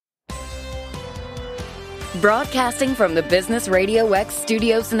Broadcasting from the Business Radio X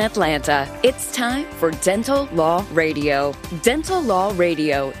studios in Atlanta, it's time for Dental Law Radio. Dental Law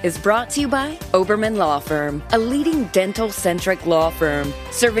Radio is brought to you by Oberman Law Firm, a leading dental-centric law firm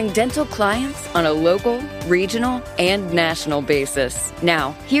serving dental clients on a local, regional, and national basis.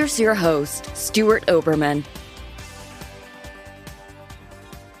 Now, here's your host, Stuart Oberman.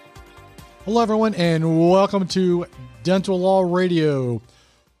 Hello, everyone, and welcome to Dental Law Radio.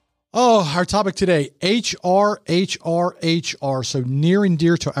 Oh, our topic today, HR, so near and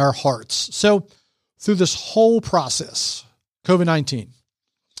dear to our hearts. So through this whole process, COVID-19,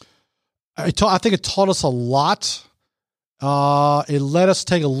 I think it taught us a lot. It let us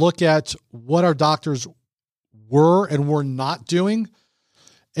take a look at what our doctors were and were not doing.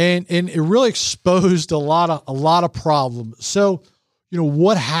 And it really exposed a lot of problems. So,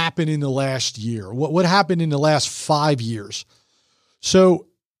 what happened in the last year? What happened in the last 5 years? So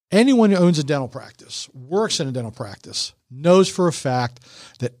anyone who owns a dental practice, works in a dental practice, knows for a fact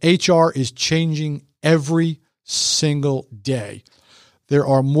that HR is changing every single day. There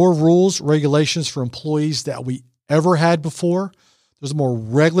are more rules, regulations for employees that we ever had before. There's more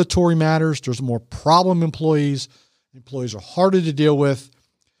regulatory matters. There's more problem employees. Employees are harder to deal with.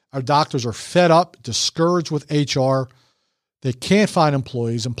 Our doctors are fed up, discouraged with HR. They can't find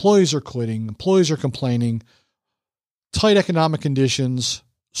employees. Employees are quitting. Employees are complaining. Tight economic conditions.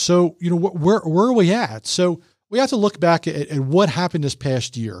 So, where are we at? So we have to look back at what happened this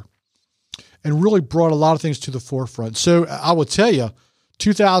past year and really brought a lot of things to the forefront. So I will tell you,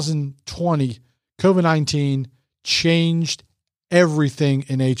 2020, COVID-19 changed everything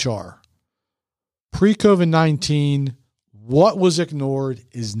in HR. Pre-COVID-19, what was ignored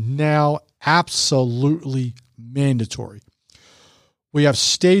is now absolutely mandatory. We have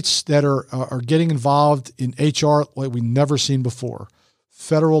states that are getting involved in HR like we've never seen before.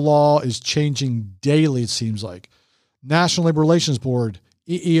 Federal law is changing daily, it seems like. National Labor Relations Board,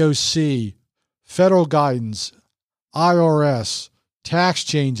 EEOC, federal guidance, IRS, tax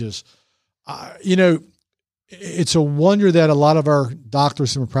changes. It's a wonder that a lot of our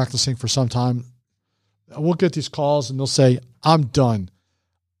doctors who have been practicing for some time, we'll get these calls and they'll say, I'm done.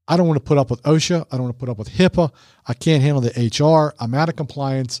 I don't want to put up with OSHA. I don't want to put up with HIPAA. I can't handle the HR. I'm out of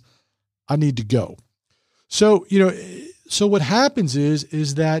compliance. I need to go. So, so what happens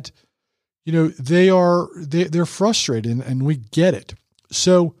is that, they're frustrated and we get it.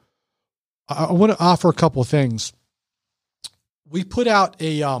 So I want to offer a couple of things. We put out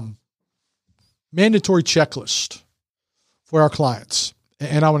a mandatory checklist for our clients,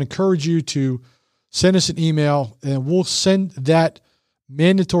 and I would encourage you to send us an email and we'll send that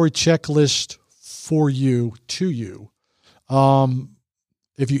mandatory checklist for you to you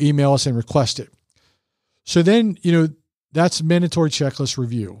if you email us and request it. So then, that's mandatory checklist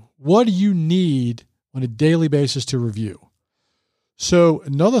review. What do you need on a daily basis to review? So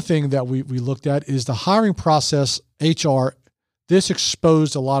another thing that we looked at is the hiring process, HR. This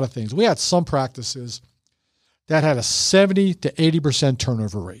exposed a lot of things. We had some practices that had a 70 to 80%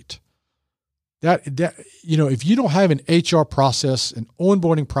 turnover rate. That if you don't have an HR process, an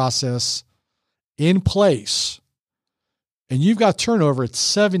onboarding process in place, and you've got turnover at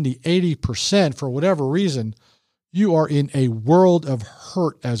 70, 80% for whatever reason, you are in a world of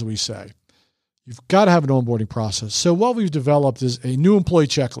hurt, as we say. You've got to have an onboarding process. So what we've developed is a new employee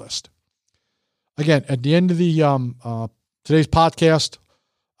checklist. Again, at the end of the today's podcast,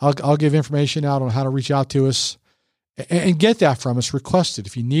 I'll give information out on how to reach out to us and get that from us. Request it.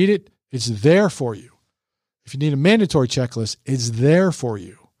 If you need it, it's there for you. If you need a mandatory checklist, it's there for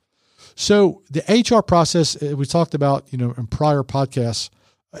you. So the HR process we talked about, in prior podcasts,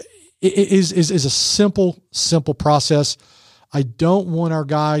 is a simple process. I don't want our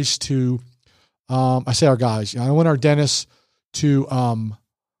guys to, I say our guys, I don't want our dentists to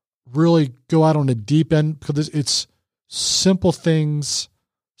really go out on the deep end because it's simple things,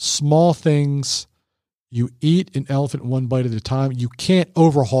 small things. You eat an elephant one bite at a time. You can't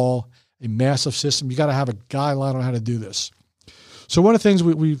overhaul a massive system. You got to have a guideline on how to do this. So one of the things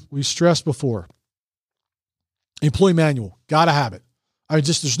we stressed before, employee manual, got to have it.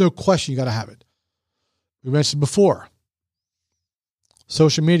 There's no question you got to have it. We mentioned before,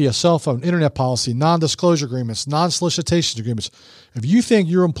 social media, cell phone, internet policy, non-disclosure agreements, non-solicitation agreements. If you think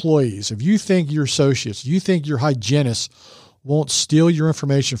your employees, if you think your associates, you think your hygienists won't steal your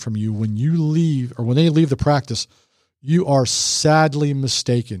information from you when you leave or when they leave the practice, you are sadly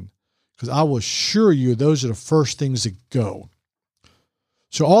mistaken. Because I will assure you, those are the first things that go.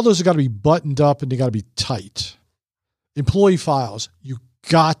 So all those have got to be buttoned up and they got to be tight. Employee files,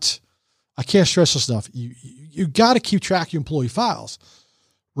 I can't stress this enough. You got to keep track of your employee files.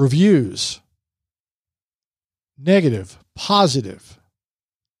 Reviews, negative, positive.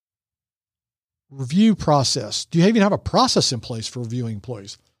 Review process. Do you even have a process in place for reviewing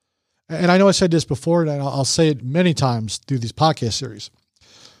employees? And I know I said this before, and I'll say it many times through these podcast series.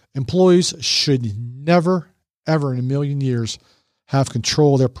 Employees should never, ever in a million years have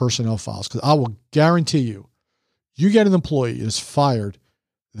control of their personnel files, because I will guarantee you, you get an employee that is fired,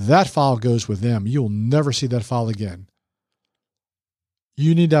 that file goes with them. You will never see that file again.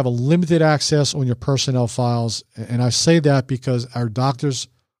 You need to have a limited access on your personnel files. And I say that because our doctors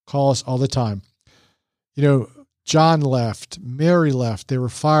call us all the time. You know, John left, Mary left, they were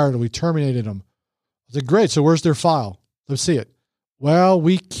fired, we terminated them. I said, great, so where's their file? Let's see it. Well,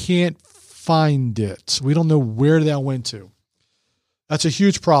 we can't find it. We don't know where that went to. That's a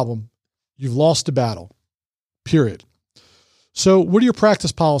huge problem. You've lost the battle, period. So what are your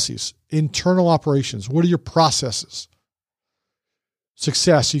practice policies? Internal operations. What are your processes?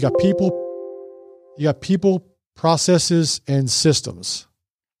 Success. You got people, processes, and systems.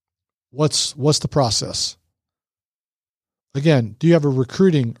 What's the process? Again, do you have a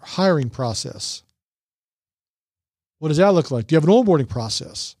recruiting, hiring process? What does that look like? Do you have an onboarding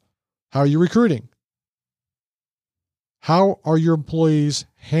process? How are you recruiting? How are your employees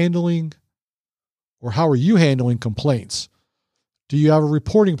handling, or how are you handling complaints? Do you have a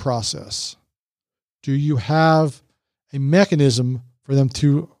reporting process? Do you have a mechanism for them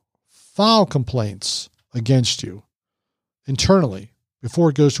to file complaints against you internally before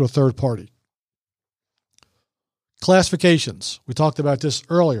it goes to a third party? Classifications. We talked about this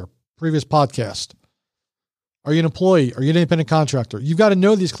earlier, previous podcast. Are you an employee? Are you an independent contractor? You've got to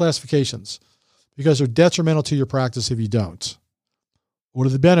know these classifications because they're detrimental to your practice if you don't. What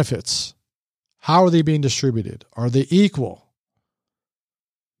are the benefits? How are they being distributed? Are they equal?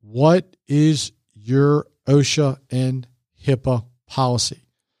 What is your OSHA and HIPAA policy?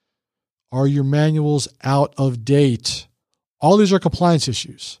 Are your manuals out of date? All these are compliance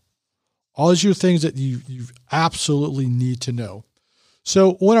issues. All these are things that you absolutely need to know.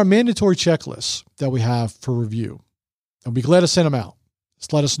 So on our mandatory checklists that we have for review, and be glad to send them out.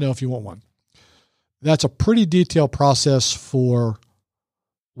 Just let us know if you want one. That's a pretty detailed process for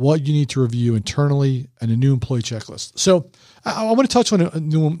what you need to review internally and a new employee checklist. So I want to touch on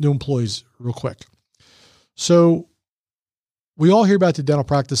new employees real quick. So we all hear about the dental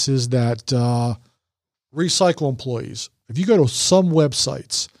practices that recycle employees. If you go to some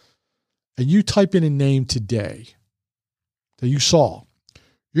websites and you type in a name today that you saw,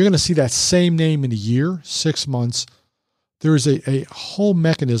 you're going to see that same name in a year, 6 months. There is a whole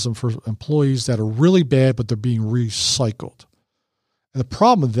mechanism for employees that are really bad, but they're being recycled. And the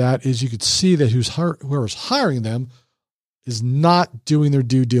problem with that is you could see that whoever's hiring them is not doing their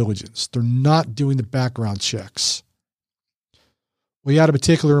due diligence. They're not doing the background checks. We had a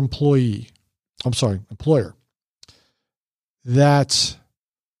particular employer, that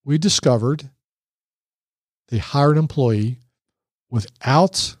we discovered they hired an employee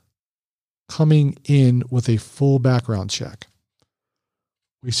without coming in with a full background check.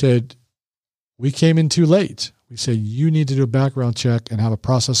 We said, we came in too late. We said, you need to do a background check and have a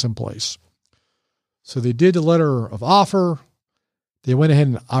process in place. So they did the letter of offer. They went ahead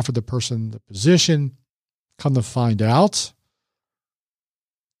and offered the person the position. Come to find out,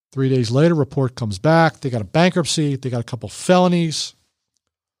 3 days later, report comes back. They got a bankruptcy. They got a couple felonies,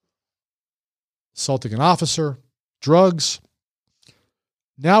 assaulting an officer, drugs.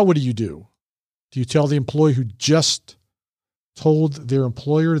 Now what do? Do you tell the employee who just told their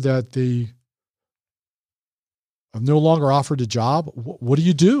employer that they have no longer offered a job? What do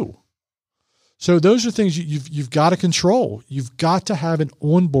you do? So those are things you've got to control. You've got to have an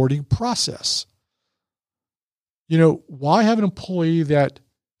onboarding process. You know, why have an employee that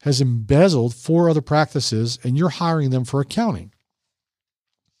has embezzled 4 other practices and you're hiring them for accounting?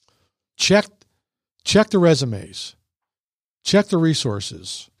 Check the resumes. Check the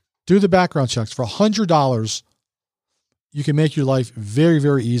resources. Do the background checks. For $100, you can make your life very,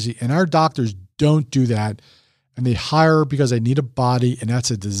 very easy. And our doctors don't do that. And they hire because they need a body, and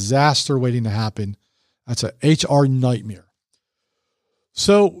that's a disaster waiting to happen. That's an HR nightmare.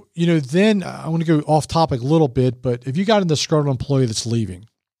 So, then I want to go off topic a little bit, but if you got a disgruntled employee that's leaving,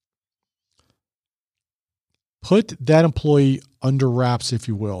 put that employee under wraps, if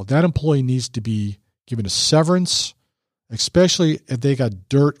you will. That employee needs to be given a severance, especially if they got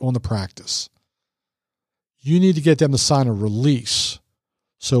dirt on the practice. You need to get them to sign a release.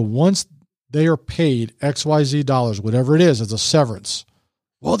 So once they are paid XYZ dollars, whatever it is, as a severance.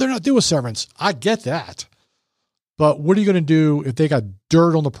 Well, they're not due a severance. I get that. But what are you going to do if they got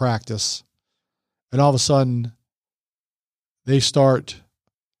dirt on the practice and all of a sudden they start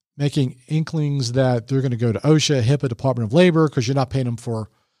making inklings that they're going to go to OSHA, HIPAA, Department of Labor, because you're not paying them for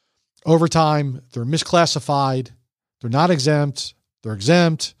overtime. They're misclassified. They're not exempt. They're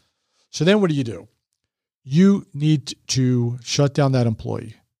exempt. So then what do? You need to shut down that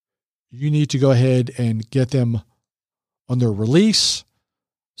employee. You need to go ahead and get them on their release.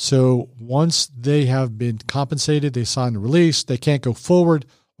 So once they have been compensated, they sign the release, they can't go forward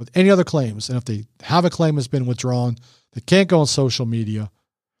with any other claims. And if they have a claim that's been withdrawn, they can't go on social media,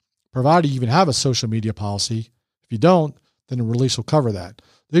 provided you even have a social media policy. If you don't, then the release will cover that.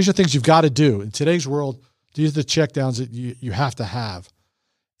 These are things you've got to do. In today's world, these are the checkdowns that you have to have.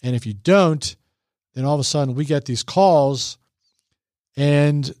 And if you don't, then all of a sudden we get these calls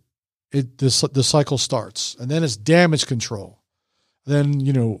and the cycle starts. And then it's damage control. Then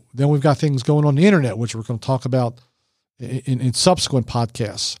we've got things going on the internet, which we're going to talk about in subsequent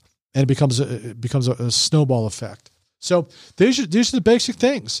podcasts. And it becomes a snowball effect. So these are the basic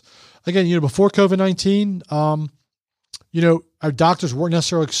things. Again, before COVID-19, our doctors weren't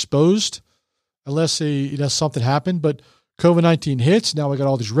necessarily exposed unless something happened. But COVID-19 hits. Now we got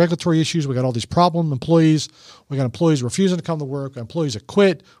all these regulatory issues. We got all these problem employees. We got employees refusing to come to work. Employees that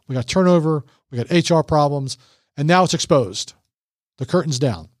quit. We got turnover. We got HR problems. And now it's exposed. The curtain's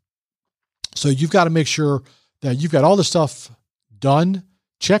down. So you've got to make sure that you've got all the stuff done,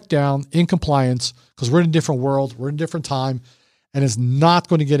 checked down, in compliance, because we're in a different world. We're in a different time. And it's not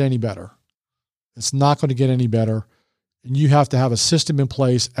going to get any better. It's not going to get any better. And you have to have a system in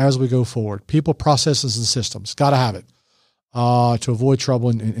place as we go forward. People, processes, and systems. Got to have it to avoid trouble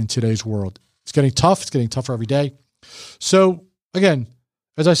in today's world. It's getting tough. It's getting tougher every day. So again,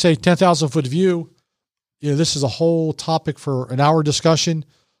 as I say, 10,000-foot view, this is a whole topic for an hour discussion.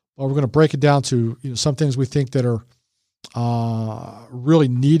 But we're going to break it down to some things we think that are really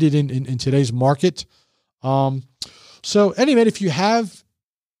needed in today's market. So anyway, if you have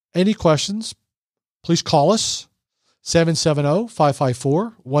any questions, please call us,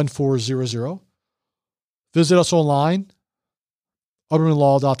 770-554-1400. Visit us online,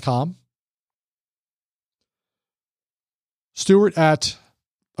 UbermanLaw.com. Stuart at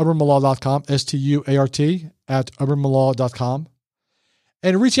UbermanLaw.com, Stuart at UbermanLaw.com.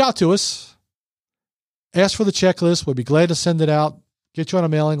 And reach out to us. Ask for the checklist. We'll be glad to send it out, get you on a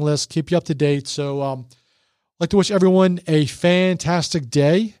mailing list, keep you up to date. So I'd like to wish everyone a fantastic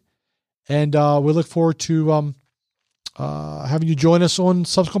day. And we look forward to having you join us on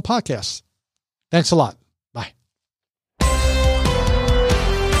subsequent podcasts. Thanks a lot.